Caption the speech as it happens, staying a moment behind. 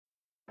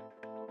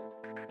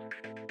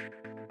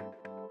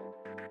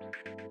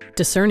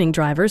Discerning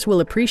drivers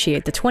will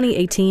appreciate the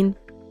 2018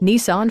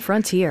 Nissan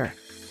Frontier.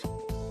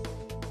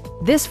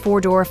 This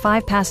four-door,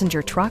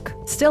 five-passenger truck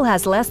still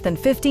has less than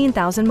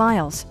 15,000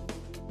 miles.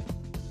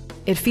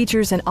 It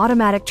features an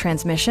automatic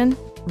transmission,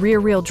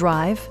 rear-wheel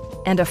drive,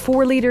 and a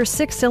 4-liter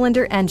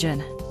six-cylinder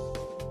engine.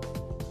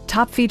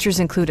 Top features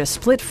include a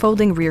split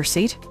folding rear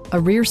seat, a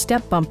rear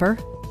step bumper,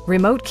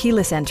 remote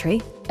keyless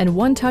entry, and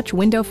one-touch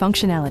window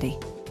functionality.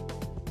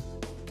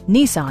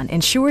 Nissan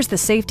ensures the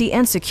safety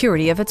and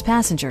security of its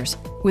passengers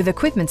with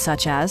equipment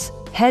such as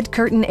head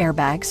curtain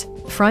airbags,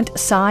 front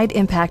side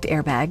impact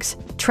airbags,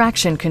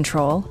 traction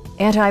control,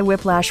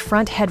 anti-whiplash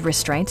front head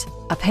restraints,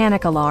 a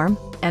panic alarm,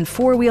 and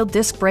four-wheel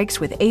disc brakes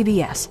with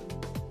ABS.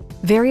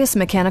 Various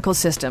mechanical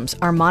systems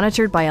are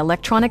monitored by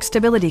electronic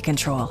stability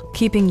control,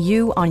 keeping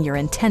you on your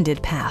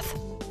intended path.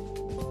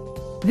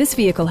 This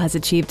vehicle has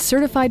achieved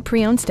certified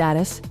pre-owned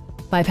status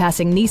by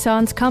passing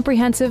Nissan's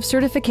comprehensive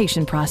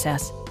certification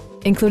process,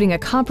 including a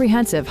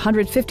comprehensive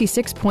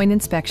 156-point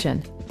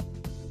inspection.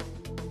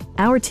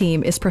 Our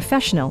team is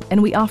professional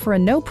and we offer a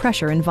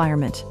no-pressure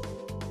environment.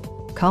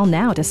 Call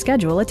now to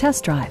schedule a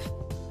test drive.